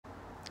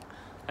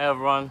Hey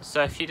everyone,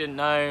 so if you didn't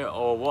know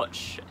or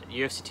watch,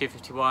 UFC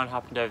 251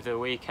 happened over the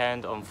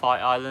weekend on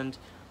Fight Island.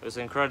 It was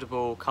an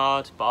incredible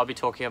card, but I'll be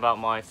talking about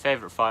my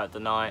favourite fight of the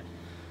night,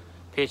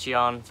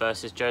 Petr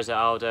versus Jose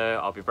Aldo.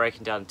 I'll be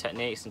breaking down the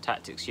techniques and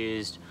tactics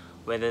used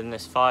within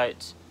this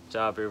fight. So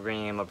I'll be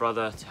bringing in my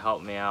brother to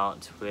help me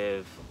out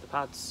with the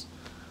pads.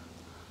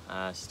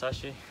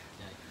 Satoshi.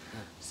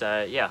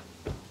 So yeah,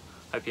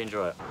 hope you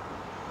enjoy it.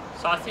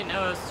 So I think there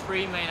were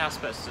three main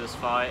aspects to this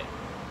fight.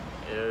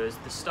 It was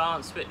the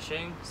stance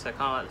switching, so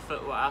kind of like the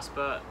footwork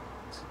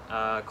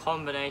aspect,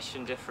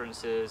 combination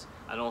differences,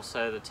 and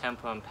also the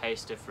tempo and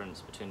pace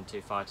difference between the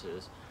two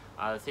fighters.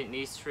 I think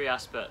these three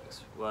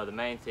aspects were the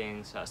main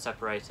things that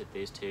separated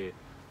these two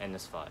in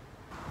this fight.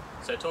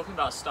 So talking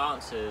about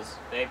stances,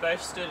 they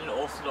both stood in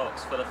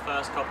orthodox for the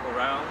first couple of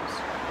rounds,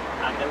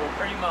 and they were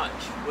pretty much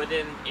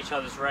within each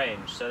other's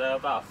range, so they were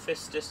about a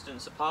fist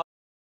distance apart,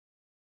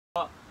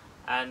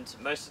 and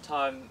most of the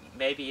time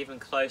maybe even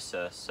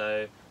closer,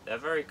 so they're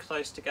very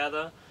close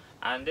together,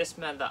 and this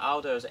meant that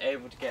Aldo was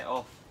able to get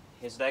off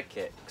his leg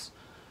kicks,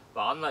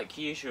 but unlike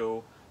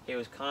usual, he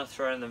was kind of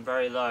throwing them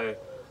very low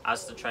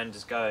as the trend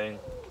is going,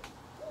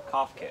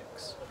 calf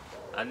kicks.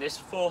 And this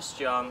forced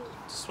Jan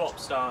to swap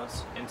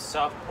stance into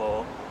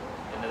southpaw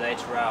in the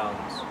later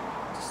rounds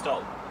to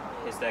stop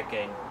his leg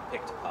getting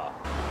picked apart.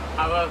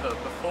 However,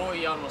 before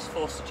Jan was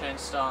forced to change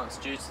stance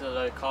due to the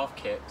low calf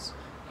kicks,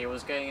 he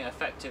was getting an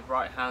effective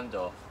right hand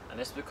off, and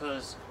this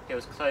because he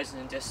was closing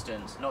in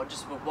distance, not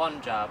just with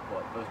one jab,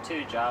 but with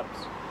two jabs,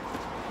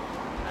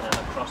 and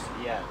then across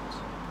at the end.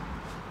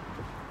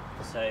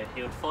 So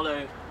he would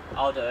follow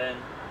Aldo in,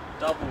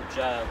 double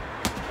jab,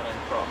 and then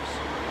cross.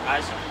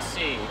 As you can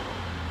see,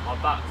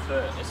 my back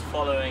foot is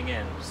following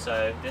in,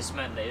 so this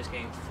meant that he was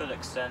getting full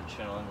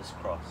extension on this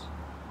cross.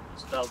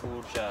 It's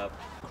double jab,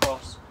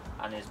 cross,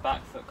 and his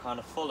back foot kind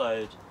of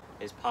followed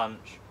his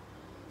punch,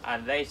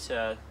 and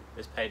later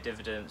this paid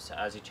dividends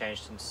as he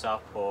changed into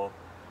southpaw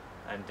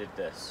and did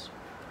this.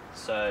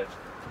 So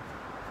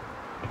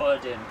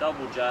followed in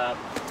double jab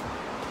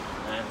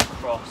and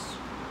cross,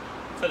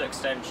 full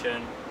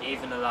extension,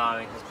 even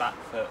allowing his back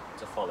foot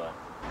to follow.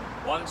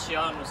 Once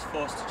Jan was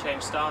forced to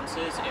change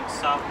stances into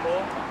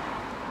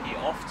southpaw, he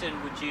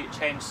often would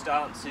change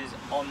stances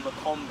on the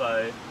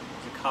combo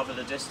to cover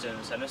the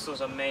distance, and this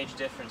was a major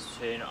difference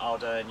between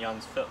Aldo and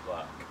Jan's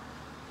footwork.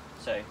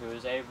 So he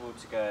was able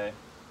to go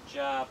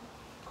jab,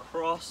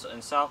 cross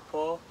and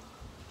southpaw,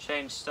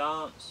 change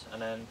stance,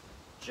 and then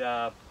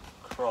jab,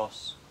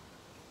 cross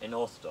in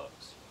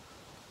orthodox.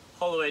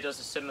 Holloway does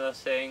a similar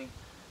thing,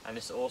 and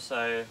this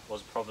also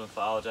was a problem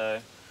for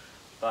Aldo,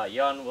 but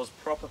Jan was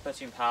proper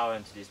putting power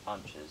into these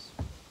punches.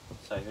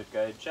 So he would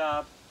go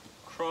jab,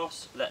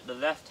 cross, let the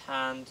left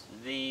hand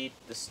lead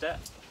the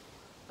step,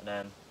 and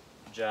then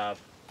jab,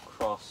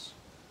 cross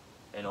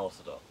in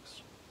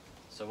orthodox.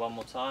 So one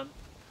more time.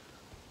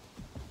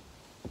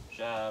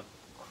 Jab,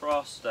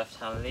 cross, left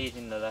hand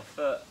leading the left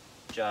foot,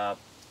 jab,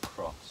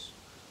 cross.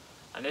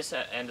 And this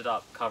ended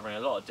up covering a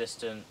lot of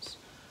distance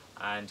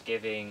and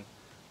giving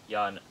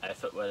Jan a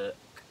footwork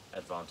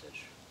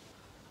advantage.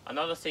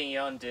 Another thing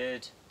Jan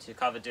did to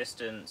cover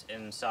distance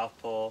in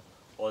southpaw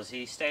was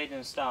he stayed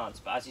in stance,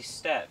 but as he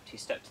stepped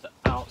to the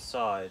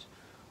outside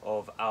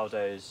of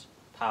Aldo's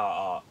power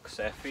arc.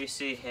 So if we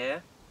see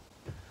here,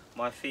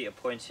 my feet are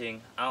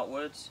pointing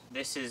outwards.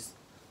 This is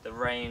the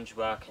range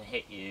where I can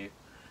hit you.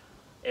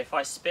 If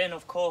I spin,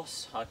 of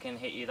course, I can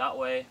hit you that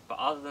way, but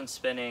other than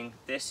spinning,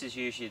 this is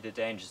usually the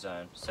danger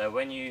zone. So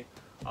when you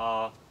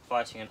are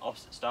fighting in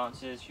opposite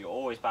stances, you're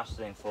always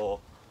battling for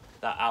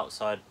that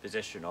outside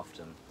position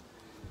often.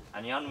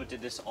 And Jan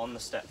did this on the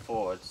step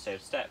forward. So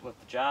he'd step with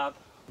the jab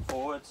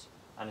forwards,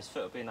 and his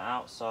foot would be on the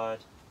outside,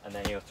 and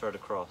then he'll throw the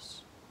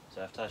cross.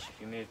 So if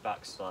you move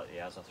back slightly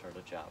as I throw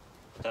the jab.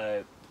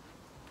 So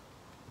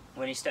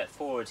when he stepped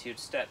forward, he would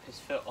step his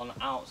foot on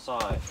the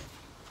outside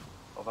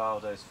of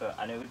Aldo's foot,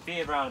 and it would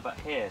be around about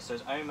here, so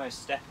it's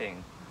almost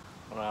stepping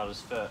on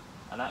Aldo's foot,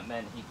 and that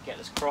meant he could get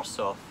this cross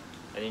off,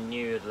 and he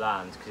knew it would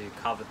land because he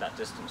covered that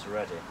distance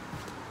already.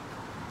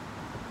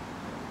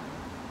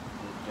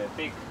 He'd go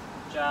big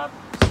jab,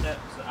 step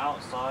to the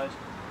outside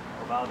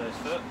of Aldo's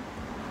foot,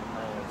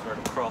 and then throw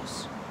the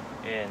cross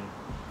in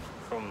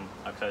from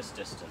a close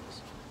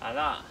distance. And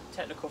that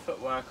technical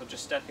footwork of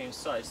just stepping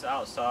slightly to the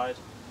outside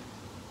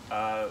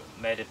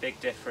made a big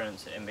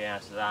difference in being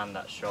able to land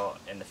that shot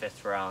in the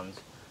 5th round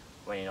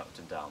when he knocked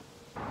him down.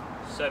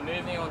 So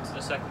moving on to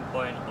the second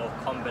point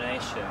of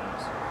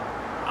combinations,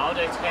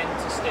 Aldo tended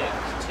to stick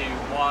to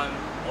 1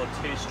 or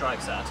 2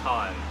 strikes at a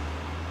time.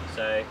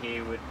 So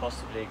he would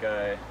possibly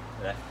go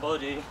left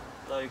body,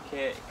 low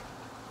kick,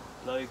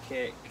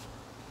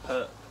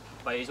 hook,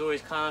 but he's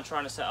always kind of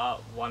trying to set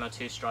up 1 or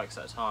 2 strikes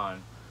at a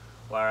time,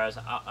 whereas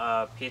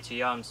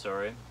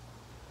Petr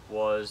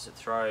was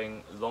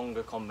throwing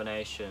longer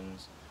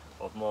combinations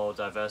of more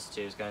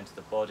diversity. He was going to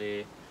the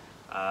body,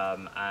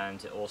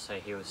 and also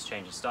he was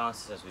changing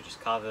stances as we just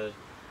covered,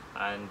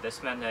 and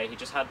this meant that he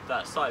just had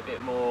that slightly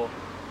bit more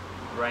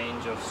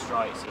range of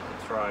strikes he could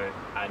throw,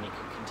 and he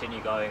could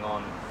continue going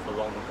on for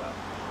longer.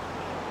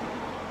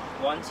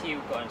 once he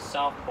got in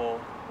southpaw,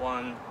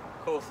 one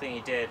cool thing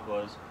he did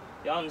was,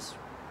 Jan's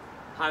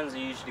hands are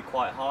usually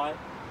quite high,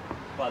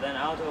 but then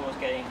Aldo was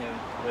getting him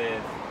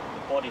with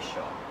the body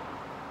shot.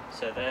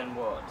 So then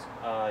what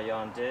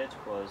Jan did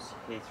was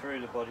he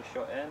threw the body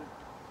shot in,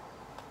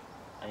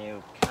 and he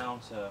would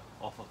counter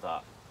off of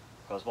that.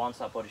 Because once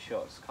that body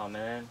shot's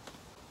coming in,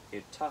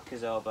 he'd tuck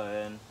his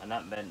elbow in, and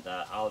that meant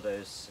that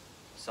Aldo's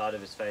side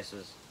of his face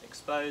was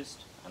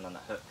exposed, and then the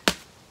hook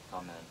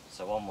come in.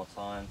 So one more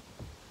time,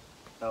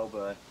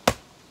 elbow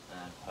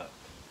and hook.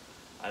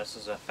 And this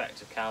was an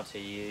effective counter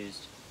he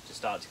used to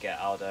start to get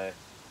Aldo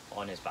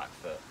on his back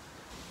foot.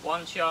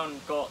 Once Jan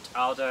got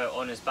Aldo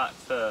on his back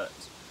foot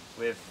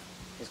with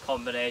his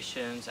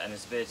combinations and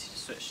his ability to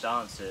switch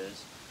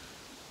stances,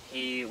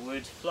 he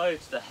would flow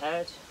to the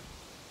head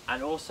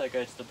and also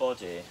go to the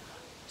body.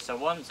 So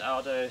once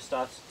Aldo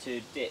started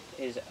to dip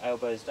his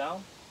elbows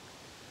down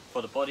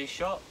for the body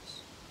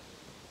shots,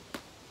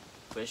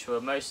 which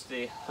were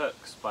mostly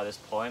hooks by this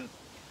point,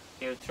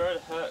 he would throw the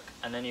hook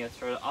and then he would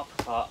throw the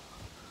uppercut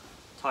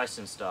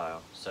Tyson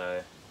style.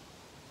 So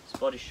it's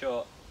body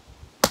shot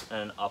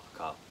and an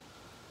uppercut.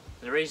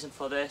 The reason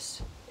for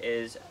this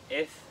is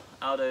if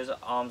Aldo's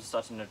arms are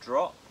starting to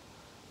drop,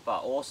 but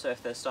also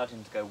if they're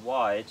starting to go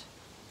wide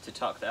to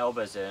tuck the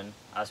elbows in,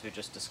 as we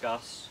just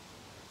discussed,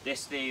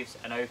 this leaves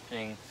an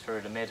opening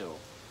through the middle.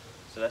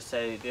 So let's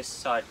say this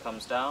side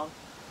comes down,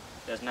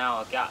 there's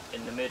now a gap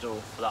in the middle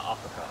for that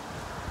uppercut.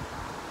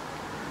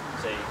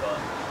 So you've got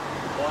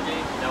the body,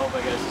 the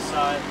elbow goes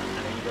aside,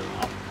 and then you've got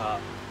the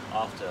uppercut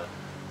after.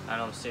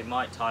 And obviously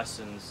Mike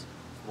Tyson's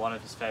one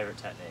of his favourite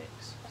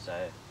techniques. So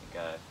you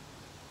go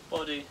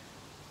body,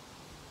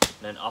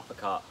 and then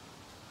uppercut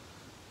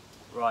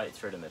right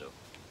through the middle.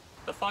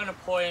 The final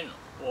point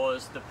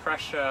was the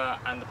pressure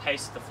and the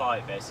pace of the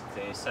fight,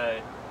 basically.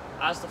 So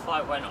as the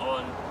fight went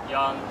on,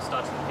 Jan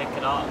started to pick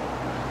it up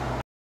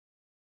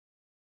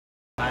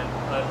and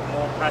put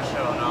more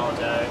pressure on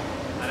Aldo,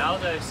 and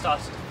Aldo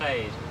started to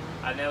fade.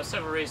 And there were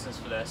several reasons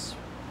for this.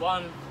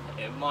 One,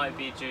 it might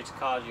be due to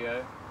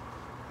cardio,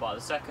 but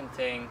the second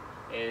thing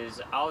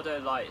is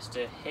Aldo likes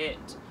to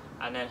hit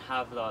and then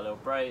have like a little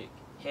break,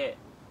 hit,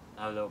 and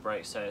have a little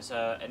break. So it's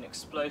an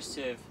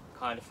explosive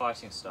kind of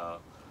fighting style.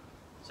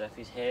 So if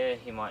he's here,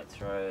 he might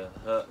throw a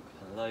hook,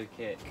 a low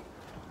kick,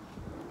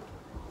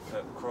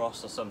 hook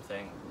cross or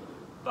something.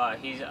 But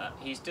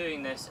he's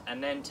doing this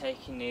and then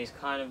taking these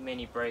kind of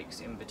mini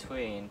breaks in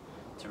between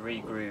to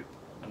regroup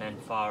and then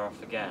fire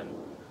off again.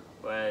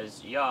 Whereas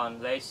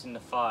Jan, late in the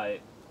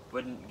fight,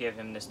 wouldn't give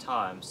him this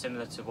time,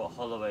 similar to what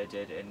Holloway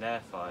did in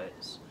their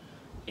fights.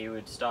 He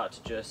would start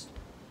to just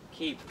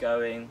keep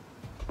going,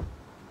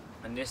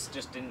 and this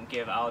just didn't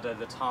give Aldo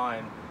the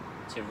time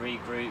to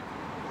regroup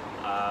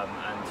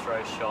and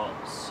throw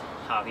shots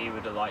how he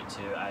would have liked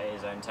to at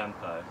his own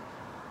tempo.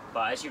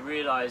 But as you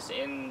realise,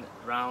 in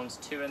rounds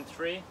 2 and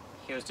 3,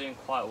 he was doing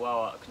quite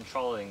well at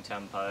controlling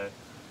tempo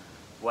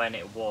when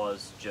it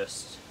was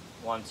just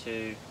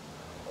 1-2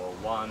 or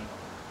 1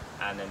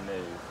 and then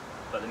move.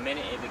 But the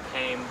minute it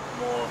became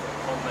more of a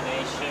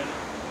combination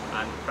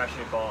and the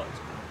pressure got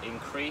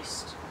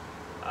increased,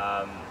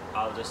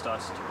 Aldo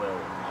started to will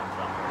onto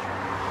that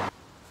pressure.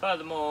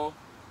 Furthermore,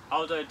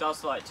 Aldo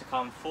does like to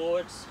come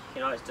forwards,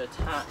 he likes to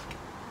attack,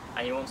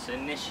 and he wants to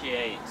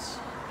initiate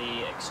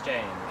the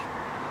exchange.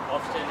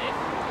 Often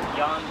if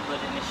Jan would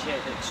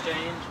initiate the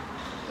exchange,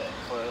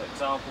 for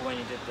example when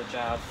you did the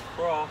jab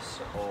cross,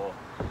 or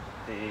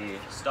the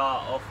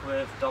start off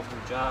with double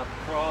jab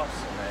cross,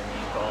 and then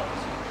you got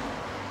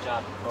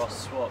jab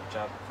cross swap,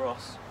 jab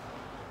cross,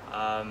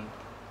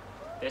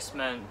 this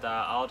meant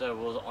that Aldo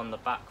was on the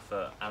back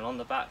foot, and on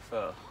the back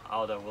foot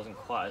Aldo wasn't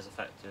quite as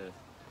effective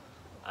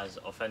as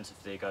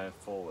offensively going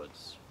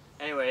forwards.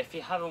 Anyway, if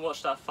you haven't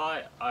watched that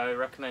fight, I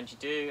recommend you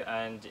do,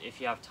 and if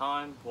you have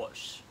time,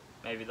 watch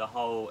maybe the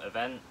whole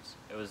event.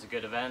 It was a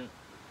good event.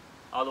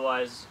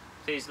 Otherwise,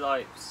 please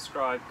like,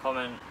 subscribe,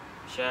 comment,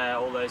 share,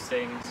 all those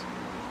things.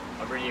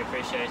 I really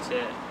appreciate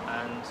it,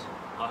 and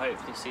I'll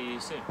hopefully see you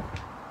soon.